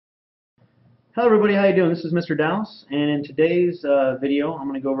Hello everybody, how you doing? This is Mr. Dowse, and in today's video I'm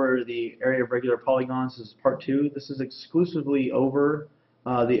going to go over the area of regular polygons. This is part 2. This is exclusively over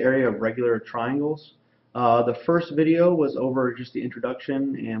the area of regular triangles. The first video was over just the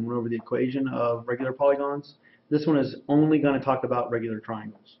introduction and went over the equation of regular polygons. This one is only going to talk about regular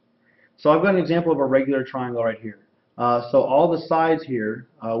triangles. So I've got an example of a regular triangle right here. So all the sides here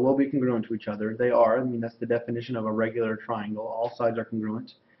will be congruent to each other. They are. I mean, that's the definition of a regular triangle. All sides are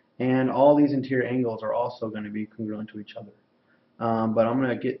congruent. And all these interior angles are also going to be congruent to each other. But I'm going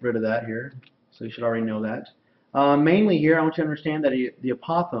to get rid of that here, so you should already know that. Mainly here, I want you to understand that the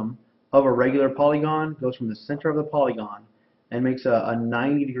apothem of a regular polygon goes from the center of the polygon and makes a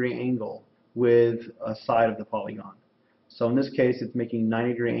 90-degree angle with a side of the polygon. So in this case, it's making a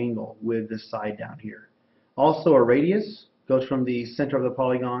 90-degree angle with this side down here. Also, a radius goes from the center of the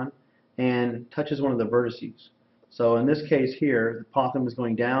polygon and touches one of the vertices. So in this case here, the apothem is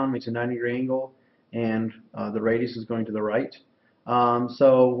going down, makes a 90-degree angle, and the radius is going to the right.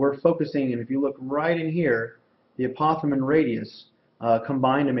 So we're focusing, and if you look right in here, the apothem and radius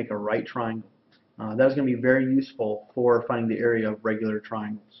combine to make a right triangle. That is going to be very useful for finding the area of regular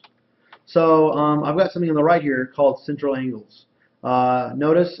triangles. So I've got something on the right here called central angles.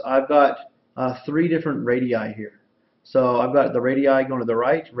 Notice I've got 3 different radii here. So I've got the radii going to the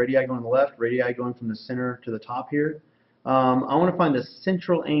right, radii going to the left, radii going from the center to the top here. I want to find the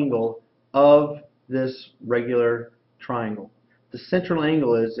central angle of this regular triangle. The central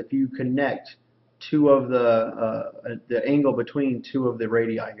angle is if you connect two of the angle between 2 of the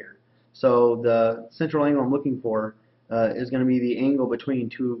radii here. So the central angle I'm looking for is going to be the angle between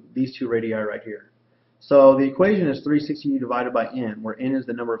these 2 radii right here. So the equation is 360 divided by n, where n is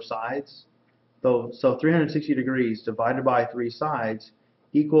the number of sides. So 360 degrees divided by 3 sides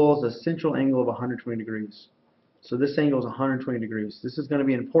equals a central angle of 120 degrees. So this angle is 120 degrees. This is going to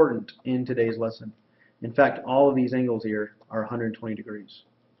be important in today's lesson. In fact, all of these angles here are 120 degrees.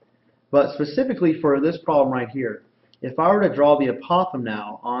 But specifically for this problem right here, if I were to draw the apothem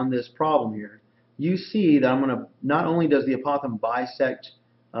now on this problem here, you see that I'm going to, not only does the apothem bisect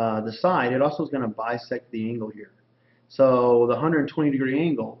the side, it also is going to bisect the angle here. So the 120 degree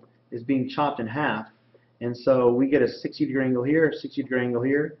angle is being chopped in half, and so we get a 60-degree angle here, a 60-degree angle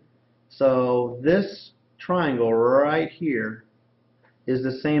here. So this triangle right here is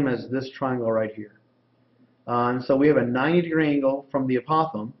the same as this triangle right here. And so we have a 90-degree angle from the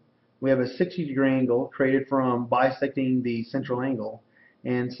apothem. We have a 60-degree angle created from bisecting the central angle,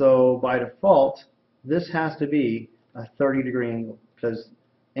 and so by default this has to be a 30-degree angle because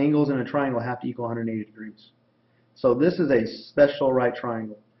angles in a triangle have to equal 180 degrees. So this is a special right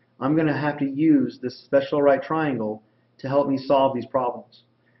triangle. I'm going to have to use this special right triangle to help me solve these problems.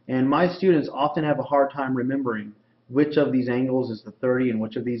 And my students often have a hard time remembering which of these angles is the 30 and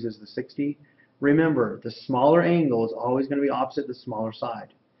which of these is the 60. Remember, the smaller angle is always going to be opposite the smaller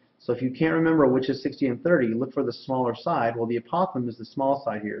side. So if you can't remember which is 60 and 30, look for the smaller side. Well, the apothem is the small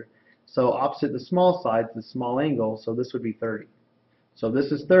side here. So opposite the small side is the small angle, so this would be 30. So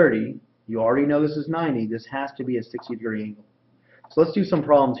this is 30. You already know this is 90. This has to be a 60-degree angle. So let's do some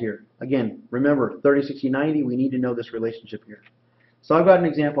problems here. Again, remember, 30, 60, 90, we need to know this relationship here. So I've got an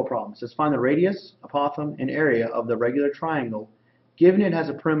example problem. It says find the radius, apothem, and area of the regular triangle, given it has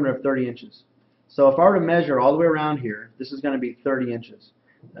a perimeter of 30 inches. So if I were to measure all the way around here, this is going to be 30 inches.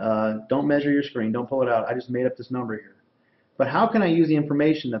 Don't measure your screen. Don't pull it out. I just made up this number here. But how can I use the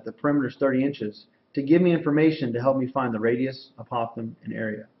information that the perimeter is 30 inches to give me information to help me find the radius, apothem, and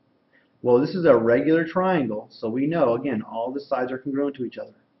area? Well, this is a regular triangle, so we know, again, all the sides are congruent to each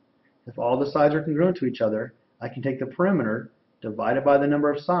other. If all the sides are congruent to each other, I can take the perimeter divided by the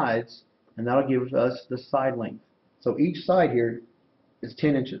number of sides, and that'll give us the side length. So each side here is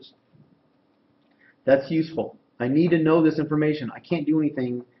 10 inches. That's useful. I need to know this information. I can't do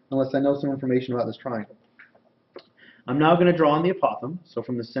anything unless I know some information about this triangle. I'm now going to draw on the apothem. So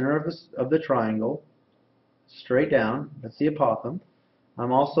from the center of the triangle, straight down, that's the apothem.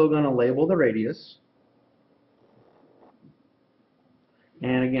 I'm also going to label the radius.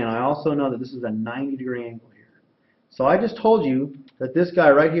 And again, I also know that this is a 90-degree angle here. So I just told you that this guy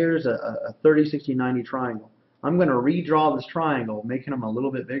right here is a 30, 60, 90 triangle. I'm going to redraw this triangle, making them a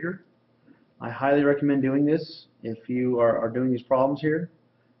little bit bigger. I highly recommend doing this if you are doing these problems here,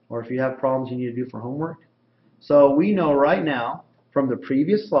 or if you have problems you need to do for homework. So we know right now from the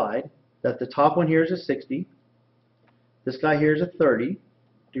previous slide that the top one here is a 60. This guy here is a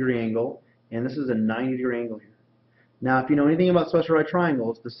 30-degree angle, and this is a 90-degree angle here. Now, if you know anything about special right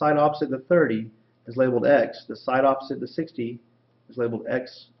triangles, the side opposite the 30 is labeled x, the side opposite the 60 is labeled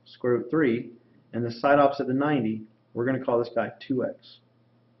x square root 3, and the side opposite the 90, we're going to call this guy 2x.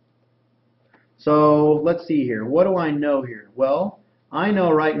 So let's see here. What do I know here? Well, I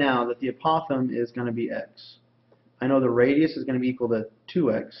know right now that the apothem is going to be x. I know the radius is going to be equal to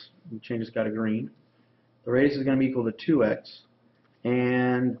 2x. Let me change this guy to green. The radius is going to be equal to 2x.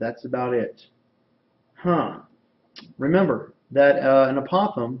 And that's about it. Remember that an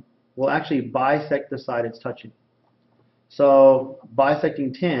apothem will actually bisect the side it's touching. So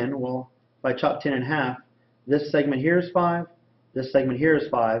bisecting 10, well, if I chop 10 in half, this segment here is 5, this segment here is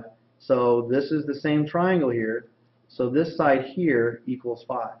 5, so this is the same triangle here, so this side here equals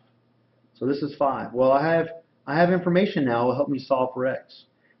 5. So this is 5. Well, I have information now that will help me solve for x.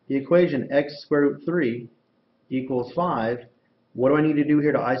 The equation x square root 3 equals 5. What do I need to do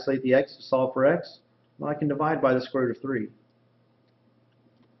here to isolate the x to solve for x? Well, I can divide by the square root of 3.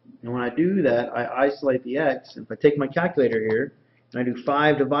 And when I do that, I isolate the x. If I take my calculator here, and I do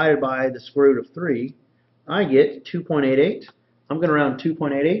 5 divided by the square root of 3, I get 2.88. I'm going to round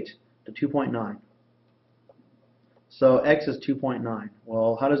 2.88 to 2.9. So x is 2.9.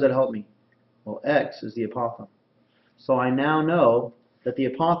 Well, how does that help me? Well, x is the apothem. So I now know that the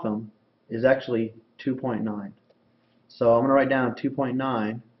apothem is actually 2.9. So I'm going to write down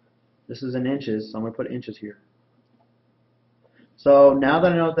 2.9. This is in inches, so I'm going to put inches here. So now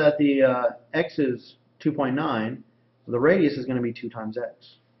that I know that the x is 2.9, the radius is going to be 2 times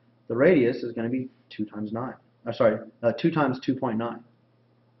x. The radius is going to be 2 times 9. 2 times 2.9.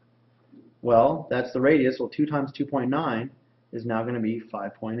 Well, that's the radius. Well, 2 times 2.9 is now going to be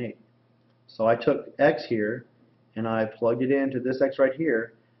 5.8. So I took x here, and I plugged it into this x right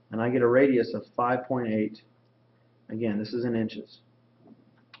here, and I get a radius of 5.8. Again, this is in inches.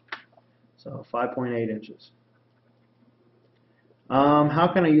 So 5.8 inches. How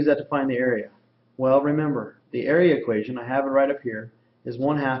can I use that to find the area? Well, remember, the area equation, I have it right up here, is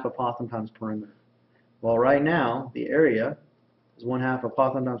 1/2 apothem times perimeter. Well, right now, the area is 1/2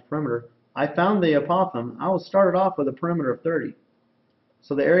 apothem times perimeter. I found the apothem. I was started off with a perimeter of 30.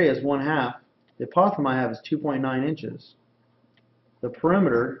 So the area is 1/2. The apothem I have is 2.9 inches. The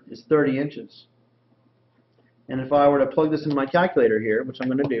perimeter is 30 inches. And if I were to plug this into my calculator here, which I'm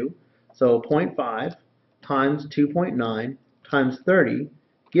going to do, so 0.5 times 2.9 times 30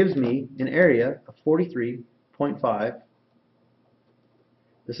 gives me an area of 43.5.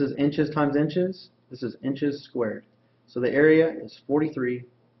 This is inches times inches. This is inches squared. So the area is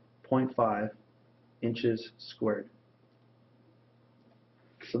 43.5 inches squared.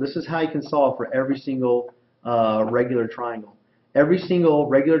 So this is how you can solve for every single regular triangle. Every single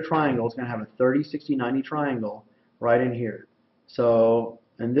regular triangle is going to have a 30, 60, 90 triangle right in here. So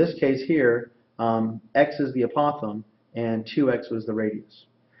in this case here, x is the apothem, and 2x was the radius.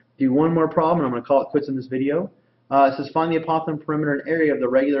 Do one more problem, and I'm going to call it quits in this video. It says find the apothem, perimeter, and area of the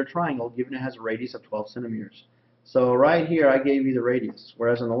regular triangle given it has a radius of 12 centimeters. So right here I gave you the radius,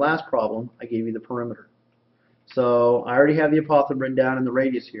 whereas in the last problem I gave you the perimeter. So I already have the apothem written down in the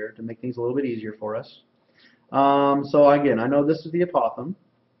radius here to make things a little bit easier for us. So again, I know this is the apothem.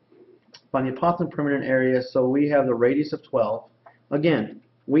 Find the apothem, perimeter, and area. So we have the radius of 12. Again,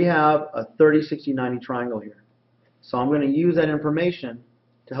 we have a 30, 60, 90 triangle here. So I'm going to use that information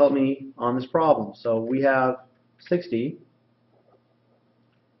to help me on this problem. So we have 60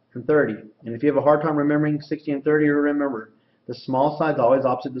 and 30. And if you have a hard time remembering 60 and 30, remember the small side is always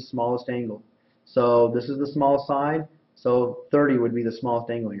opposite the smallest angle. So this is the smallest side, so 30 would be the smallest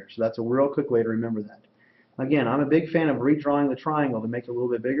angle here. So that's a real quick way to remember that. Again, I'm a big fan of redrawing the triangle to make it a little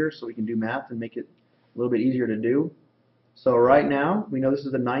bit bigger so we can do math and make it a little bit easier to do. So right now, we know this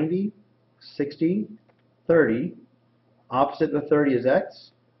is the 90, 60, 30. Opposite the 30 is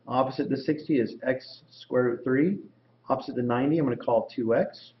x. Opposite the 60 is x square root 3. Opposite the 90, I'm going to call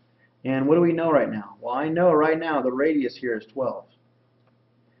 2x. And what do we know right now? Well, I know right now the radius here is 12.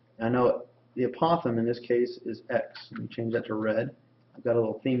 I know the apothem in this case is x. Let me change that to red. I've got a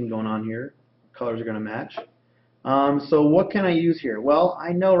little theme going on here. Colors are going to match. So what can I use here? Well,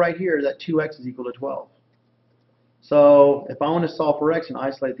 I know right here that 2x is equal to 12. So if I want to solve for x and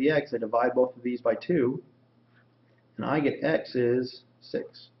isolate the x, I divide both of these by 2. And I get x is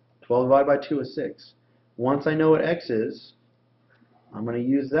 6. 12 divided by 2 is 6. Once I know what x is, I'm going to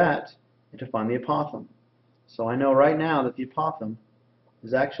use that to find the apothem. So I know right now that the apothem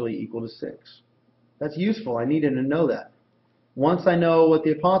is actually equal to 6. That's useful. I needed to know that. Once I know what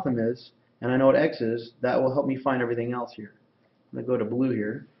the apothem is, and I know what x is, that will help me find everything else here. I'm going to go to blue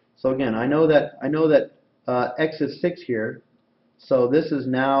here. So again, I know that x is 6 here. So this is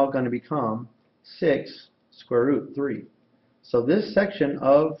now going to become 6 square root 3. So this section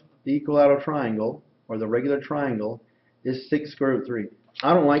of the equilateral triangle, or the regular triangle, is 6 square root 3.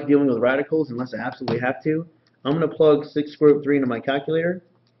 I don't like dealing with radicals unless I absolutely have to. I'm going to plug 6 square root 3 into my calculator,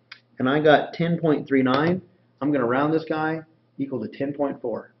 and I got 10.39. I'm going to round this guy equal to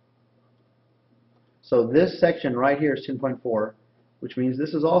 10.4. So this section right here is 10.4, which means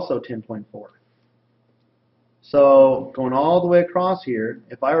this is also 10.4. So going all the way across here,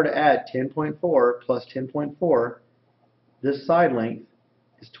 if I were to add 10.4 plus 10.4, this side length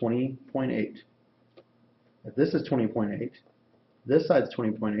is 20.8. If this is 20.8, this side is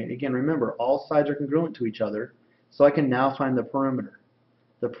 20.8. Again, remember, all sides are congruent to each other, so I can now find the perimeter.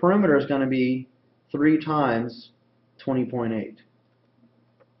 The perimeter is going to be 3 times 20.8.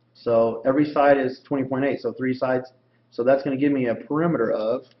 So every side is 20.8, so 3 sides. So that's going to give me a perimeter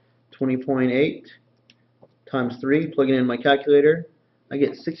of 20.8 times 3. Plugging in my calculator, I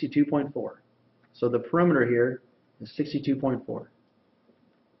get 62.4. So the perimeter here is 62.4.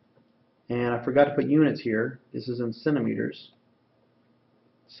 And I forgot to put units here. This is in centimeters.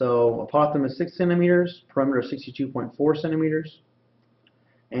 So apothem is 6 centimeters, perimeter is 62.4 centimeters.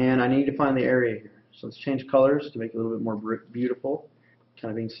 And I need to find the area here. So let's change colors to make it a little bit more beautiful.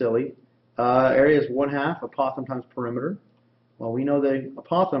 Kind of being silly. Area is 1/2 apothem times perimeter. Well, we know the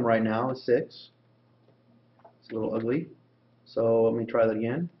apothem right now is 6. It's a little ugly. So let me try that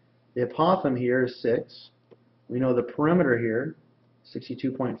again. The apothem here is 6. We know the perimeter here,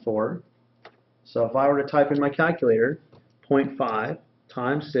 62.4. So if I were to type in my calculator, 0.5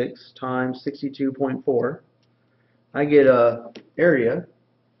 times 6 times 62.4, I get an area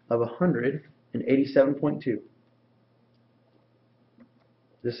of 187.2.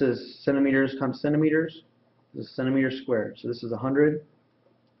 This is centimeters times centimeters. This is centimeters squared. So this is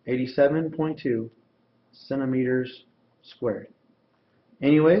 187.2 centimeters squared.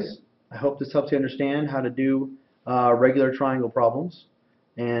 Anyways, I hope this helps you understand how to do regular triangle problems.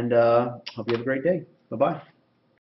 And hope you have a great day. Bye-bye.